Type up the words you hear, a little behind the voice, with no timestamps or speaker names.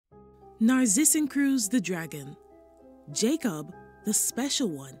Narzissenkreuz the dragon, Jacob the special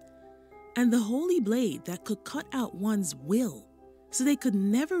one, and the holy blade that could cut out one's will so they could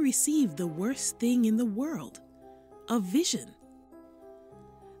never receive the worst thing in the world, a vision.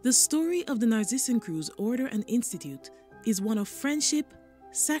 The story of the Narzissenkreuz Ordo and Institute is one of friendship,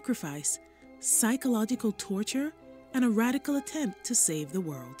 sacrifice, psychological torture, and a radical attempt to save the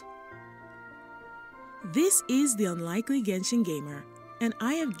world. This is the Unlikely Genshin Gamer, and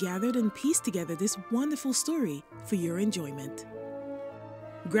I have gathered and pieced together this wonderful story for your enjoyment.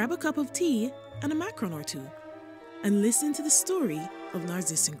 Grab a cup of tea and a macaron or two, and listen to the story of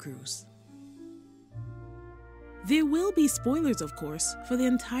Narzissenkreuz. There will be spoilers, of course, for the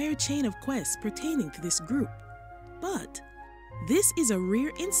entire chain of quests pertaining to this group, but this is a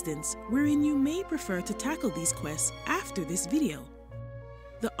rare instance wherein you may prefer to tackle these quests after this video.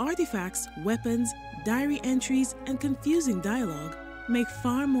 The artifacts, weapons, diary entries, and confusing dialogue make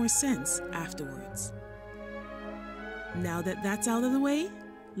far more sense afterwards. Now that that's out of the way,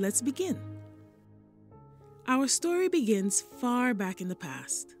 let's begin. Our story begins far back in the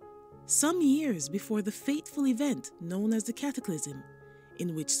past, some years before the fateful event known as the Cataclysm,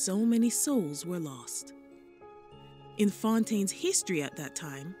 in which so many souls were lost. In Fontaine's history at that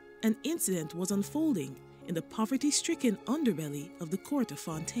time, an incident was unfolding in the poverty-stricken underbelly of the court of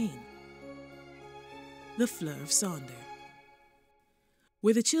Fontaine, the Fleuve Cendre,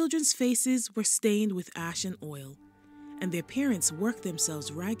 where the children's faces were stained with ash and oil, and their parents worked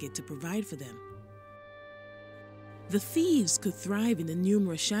themselves ragged to provide for them. The thieves could thrive in the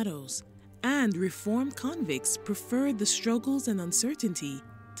numerous shadows, and reformed convicts preferred the struggles and uncertainty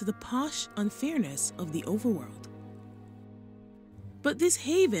to the posh unfairness of the overworld. But this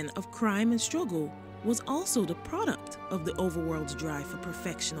haven of crime and struggle was also the product of the overworld's drive for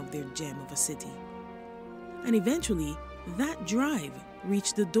perfection of their gem of a city. And eventually, that drive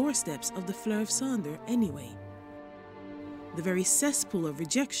reached the doorsteps of the Fleuve Cendre anyway, the very cesspool of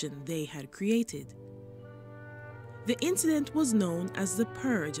rejection they had created. The incident was known as the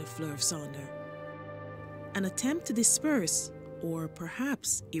Purge of Fleuve Cendre, an attempt to disperse, or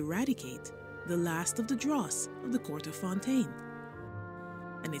perhaps eradicate, the last of the dross of the court of Fontaine.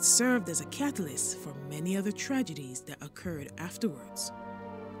 And it served as a catalyst for many other tragedies that occurred afterwards.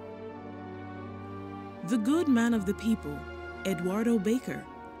 The good man of the people, Eduardo Baker,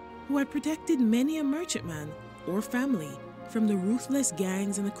 who had protected many a merchantman or family from the ruthless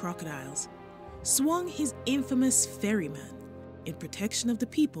gangs and the crocodiles, swung his infamous ferryman in protection of the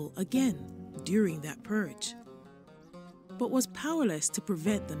people again during that purge, but was powerless to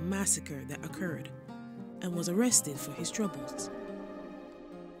prevent the massacre that occurred and was arrested for his troubles.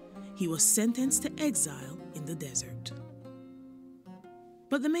 He was sentenced to exile in the desert.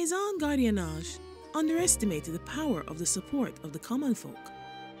 But the Maison Gardiennage underestimated the power of the support of the common folk.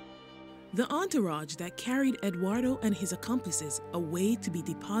 The entourage that carried Eduardo and his accomplices away to be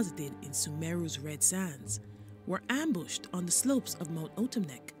deposited in Sumeru's red sands were ambushed on the slopes of Mount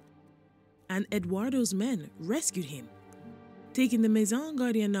Autumnneck, and Eduardo's men rescued him, taking the Maison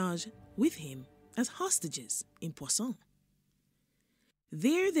Gardiennage with him as hostages in Poisson.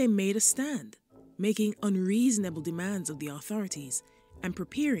 There they made a stand, making unreasonable demands of the authorities and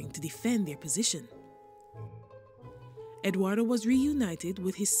preparing to defend their position. Eduardo was reunited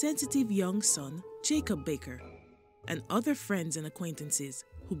with his sensitive young son, Jacob Baker, and other friends and acquaintances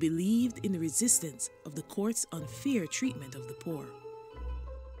who believed in the resistance of the court's unfair treatment of the poor,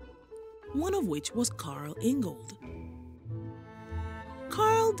 one of which was Carl Ingold.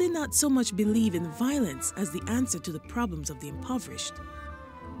 Carl did not so much believe in violence as the answer to the problems of the impoverished,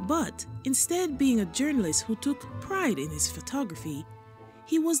 but instead, being a journalist who took pride in his photography,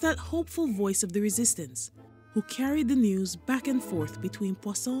 he was that hopeful voice of the resistance who carried the news back and forth between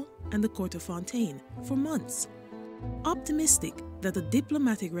Poisson and the court of Fontaine for months, optimistic that a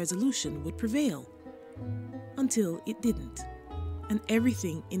diplomatic resolution would prevail, until it didn't, and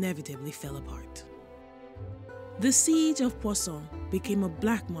everything inevitably fell apart. The siege of Poisson became a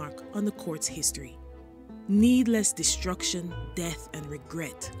black mark on the court's history. Needless destruction, death, and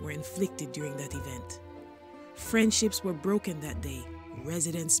regret were inflicted during that event. Friendships were broken that day,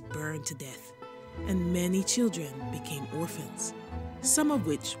 residents burned to death, and many children became orphans, some of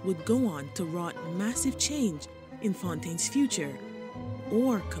which would go on to wrought massive change in Fontaine's future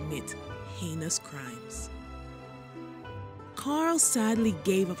or commit heinous crimes. Carl sadly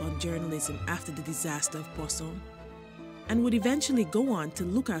gave up on journalism after the disaster of Poisson, and would eventually go on to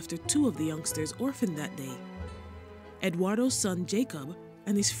look after two of the youngsters orphaned that day, Eduardo's son Jacob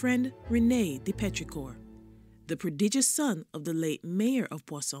and his friend René de Petrichor, the prodigious son of the late mayor of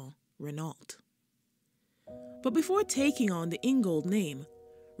Poisson, Renault. But before taking on the Ingold name,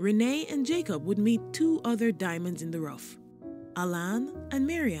 Renee and Jacob would meet two other diamonds in the rough, Alain and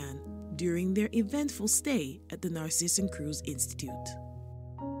Marianne, during their eventful stay at the Narzissenkreuz Institute.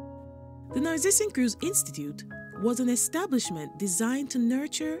 The Narzissenkreuz Institute was an establishment designed to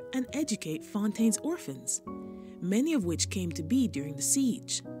nurture and educate Fontaine's orphans, many of which came to be during the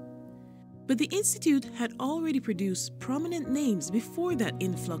siege. But the Institute had already produced prominent names before that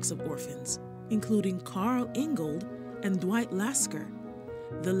influx of orphans, including Carl Ingold and Dwight Lasker,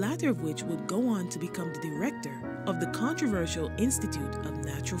 the latter of which would go on to become the director of the controversial Institute of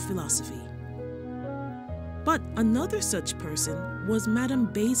Natural Philosophy. But another such person was Madame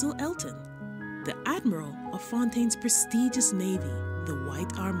Basil Elton, the admiral of Fontaine's prestigious navy, the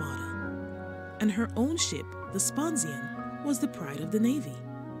White Armada, and her own ship, the Sponsian, was the pride of the navy.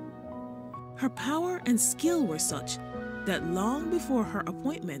 Her power and skill were such that long before her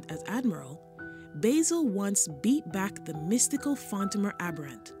appointment as admiral, Basil once beat back the mystical Fontaine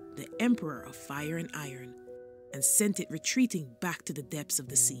Aberrant, the emperor of fire and iron, and sent it retreating back to the depths of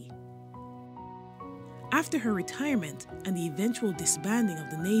the sea. After her retirement and the eventual disbanding of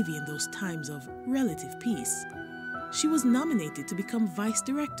the Navy in those times of relative peace, she was nominated to become vice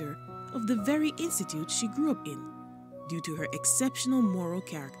director of the very institute she grew up in, due to her exceptional moral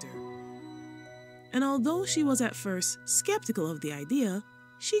character. And although she was at first skeptical of the idea,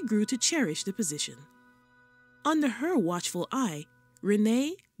 she grew to cherish the position. Under her watchful eye,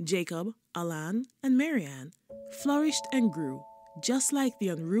 Renee, Jacob, Alain, and Marianne flourished and grew, just like the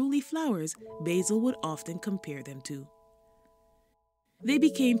unruly flowers Basil would often compare them to. They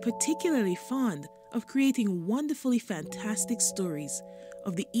became particularly fond of creating wonderfully fantastic stories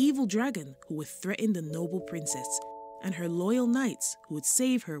of the evil dragon who would threaten the noble princess and her loyal knights who would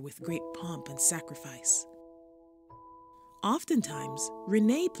save her with great pomp and sacrifice. Oftentimes,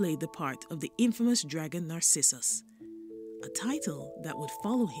 Renee played the part of the infamous dragon Narcissus, a title that would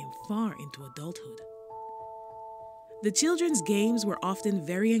follow him far into adulthood. The children's games were often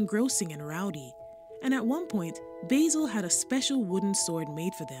very engrossing and rowdy, and at one point, Basil had a special wooden sword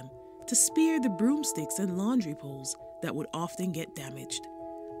made for them to spear the broomsticks and laundry poles that would often get damaged.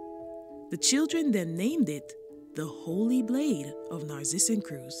 The children then named it the Holy Blade of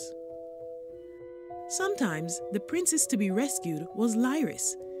Narzissenkreuz. Sometimes, the princess to be rescued was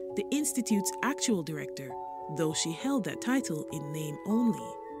Lyris, the Institute's actual director, though she held that title in name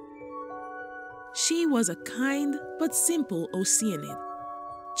only. She was a kind but simple Oceanid,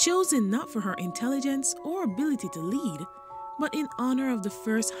 chosen not for her intelligence or ability to lead, but in honor of the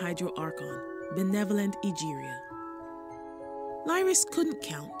first Hydro Archon, benevolent Egeria. Lyris couldn't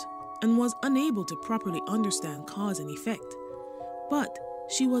count and was unable to properly understand cause and effect, but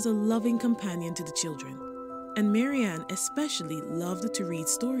she was a loving companion to the children, and Marianne especially loved to read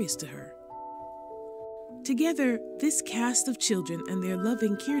stories to her. Together, this cast of children and their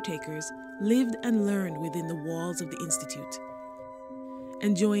loving caretakers lived and learned within the walls of the Institute,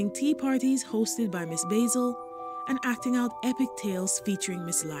 enjoying tea parties hosted by Miss Basil and acting out epic tales featuring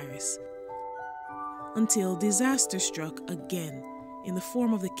Miss Lyris, until disaster struck again in the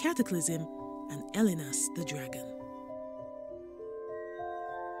form of the Cataclysm and Elinas the dragon.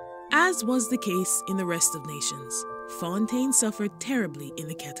 As was the case in the rest of nations, Fontaine suffered terribly in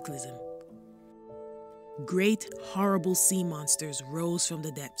the Cataclysm. Great, horrible sea monsters rose from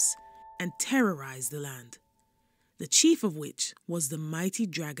the depths and terrorized the land, the chief of which was the mighty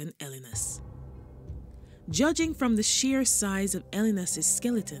dragon Elinas. Judging from the sheer size of Elinas'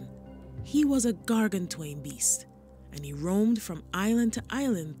 skeleton, he was a gargantuan beast, and he roamed from island to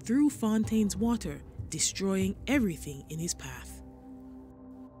island through Fontaine's water, destroying everything in his path.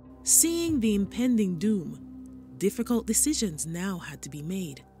 Seeing the impending doom, difficult decisions now had to be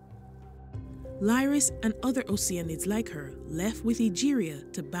made. Lyris and other Oceanids like her left with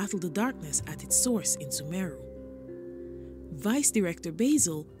Egeria to battle the darkness at its source in Sumeru. Vice Director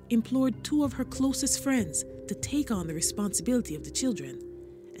Basil implored two of her closest friends to take on the responsibility of the children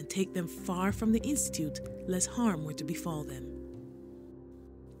and take them far from the Institute lest harm were to befall them.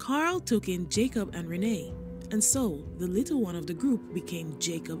 Carl took in Jacob and Renee, and so the little one of the group became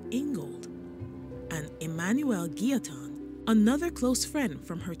Jacob Ingold, and Emmanuelle Guillotin, another close friend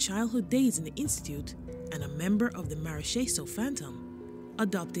from her childhood days in the Institute and a member of the Maréchaux Phantom,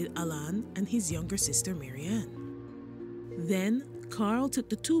 adopted Alain and his younger sister Marianne. Then Carl took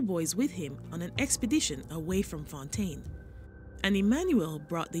the two boys with him on an expedition away from Fontaine, and Emmanuelle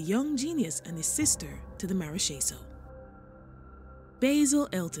brought the young genius and his sister to the Maréchaux. Basil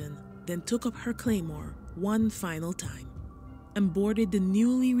Elton then took up her claymore one final time and boarded the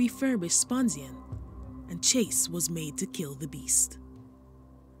newly refurbished Sponsian, and chase was made to kill the beast.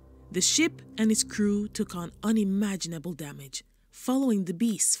 The ship and its crew took on unimaginable damage, following the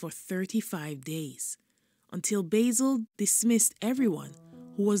beast for 35 days, until Basil dismissed everyone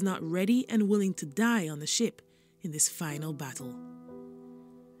who was not ready and willing to die on the ship in this final battle.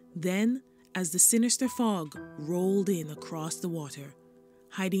 Then, as the sinister fog rolled in across the water,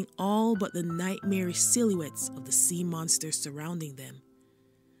 hiding all but the nightmarish silhouettes of the sea monsters surrounding them,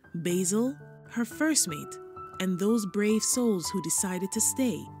 Basil, her first mate, and those brave souls who decided to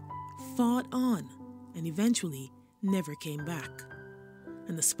stay fought on and eventually never came back.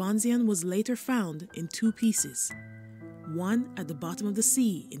 And the Sponsian was later found in 2 pieces, one at the bottom of the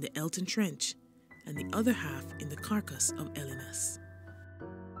sea in the Elton Trench, and the other half in the carcass of Elenus.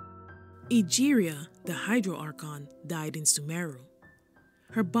 Egeria, the Hydro-Archon, died in Sumeru.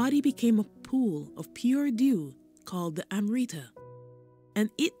 Her body became a pool of pure dew called the Amrita, and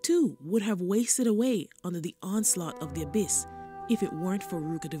it too would have wasted away under the onslaught of the abyss if it weren't for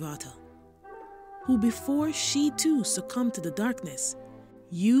Rukkhadevata, who before she too succumbed to the darkness,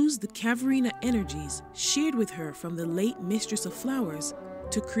 used the Caverina energies shared with her from the late Mistress of Flowers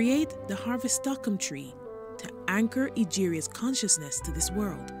to create the Harvestocum tree to anchor Egeria's consciousness to this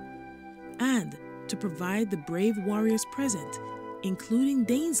world, and to provide the brave warriors present, including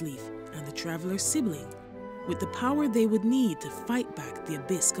Dainsleif and the Traveler's sibling, with the power they would need to fight back the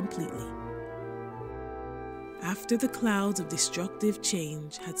abyss completely. After the clouds of destructive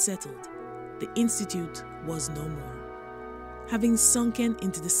change had settled, the Institute was no more, having sunken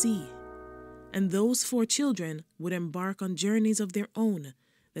into the sea, and those 4 children would embark on journeys of their own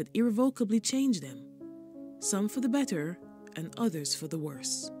that irrevocably changed them, some for the better and others for the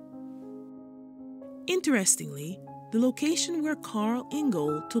worse. Interestingly, the location where Carl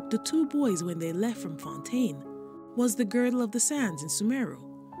Ingol took the 2 boys when they left from Fontaine was the Girdle of the Sands in Sumeru,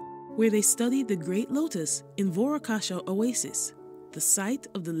 where they studied the Great Lotus in Vorakasha Oasis, the site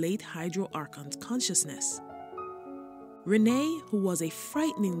of the late Hydro-Archon's consciousness. Renee, who was a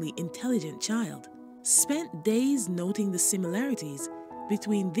frighteningly intelligent child, spent days noting the similarities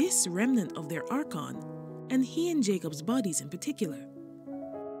between this remnant of their Archon and he and Jacob's bodies in particular.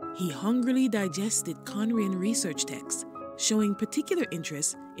 He hungrily digested Conrian research texts, showing particular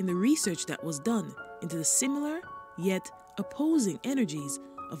interest in the research that was done into the similar yet opposing energies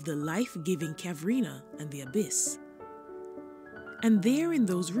of the life-giving Caverina and the Abyss. And there in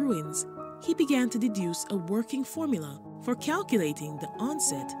those ruins, he began to deduce a working formula for calculating the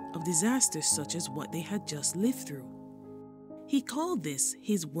onset of disasters such as what they had just lived through. He called this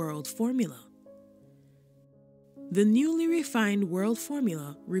his world formula. The newly refined world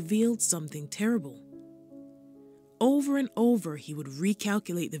formula revealed something terrible. Over and over he would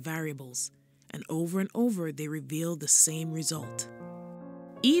recalculate the variables, and over they revealed the same result.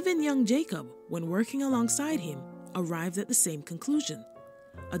 Even young Jacob, when working alongside him, arrived at the same conclusion.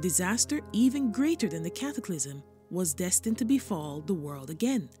 A disaster even greater than the Cataclysm was destined to befall the world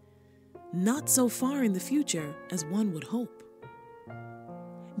again, not so far in the future as one would hope.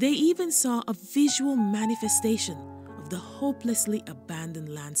 They even saw a visual manifestation of the hopelessly abandoned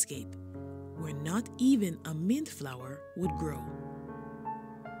landscape, where not even a mint flower would grow.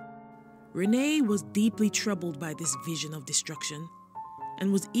 Renee was deeply troubled by this vision of destruction,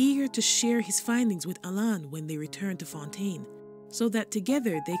 and was eager to share his findings with Alan when they returned to Fontaine, so that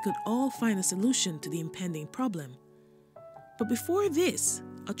together they could all find a solution to the impending problem. But before this,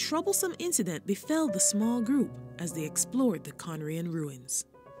 a troublesome incident befell the small group as they explored the Conrian ruins.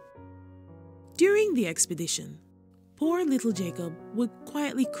 During the expedition, poor little Jacob would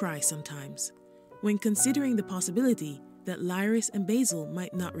quietly cry sometimes, when considering the possibility that Lyris and Basil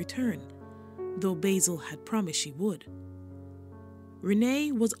might not return, though Basil had promised she would.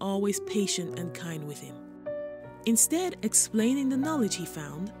 Renee was always patient and kind with him, instead explaining the knowledge he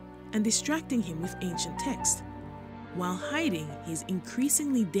found and distracting him with ancient text, while hiding his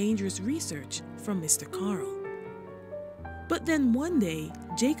increasingly dangerous research from Mr. Carl. But then one day,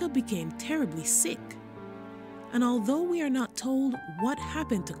 Jacob became terribly sick, and although we are not told what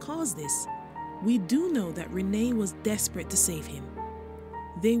happened to cause this, we do know that Renee was desperate to save him.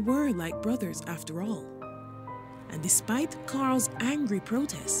 They were like brothers after all. And despite Carl's angry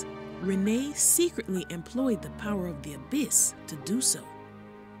protests, Renee secretly employed the power of the Abyss to do so.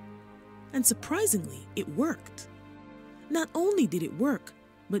 And surprisingly, it worked. Not only did it work,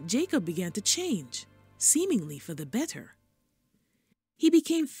 but Jacob began to change, seemingly for the better. He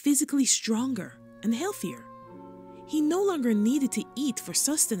became physically stronger and healthier. He no longer needed to eat for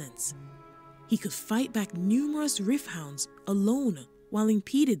sustenance. He could fight back numerous riffhounds alone while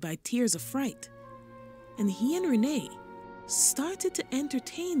impeded by tears of fright. And he and Renee started to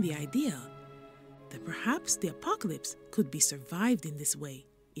entertain the idea that perhaps the apocalypse could be survived in this way,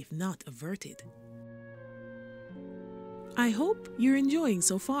 if not averted. I hope you're enjoying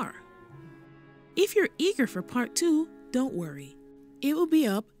so far. If you're eager for part 2, don't worry. It will be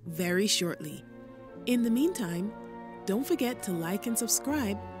up very shortly. In the meantime, don't forget to like and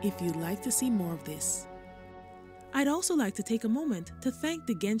subscribe if you'd like to see more of this. I'd also like to take a moment to thank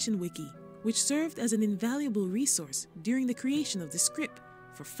the Genshin Wiki, which served as an invaluable resource during the creation of the script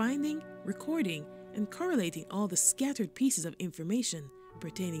for finding, recording, and correlating all the scattered pieces of information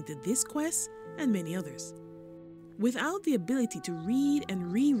pertaining to this quest and many others. Without the ability to read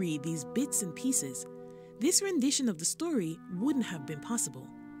and reread these bits and pieces, this rendition of the story wouldn't have been possible.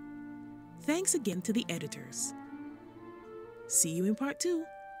 Thanks again to the editors. See you in part 2.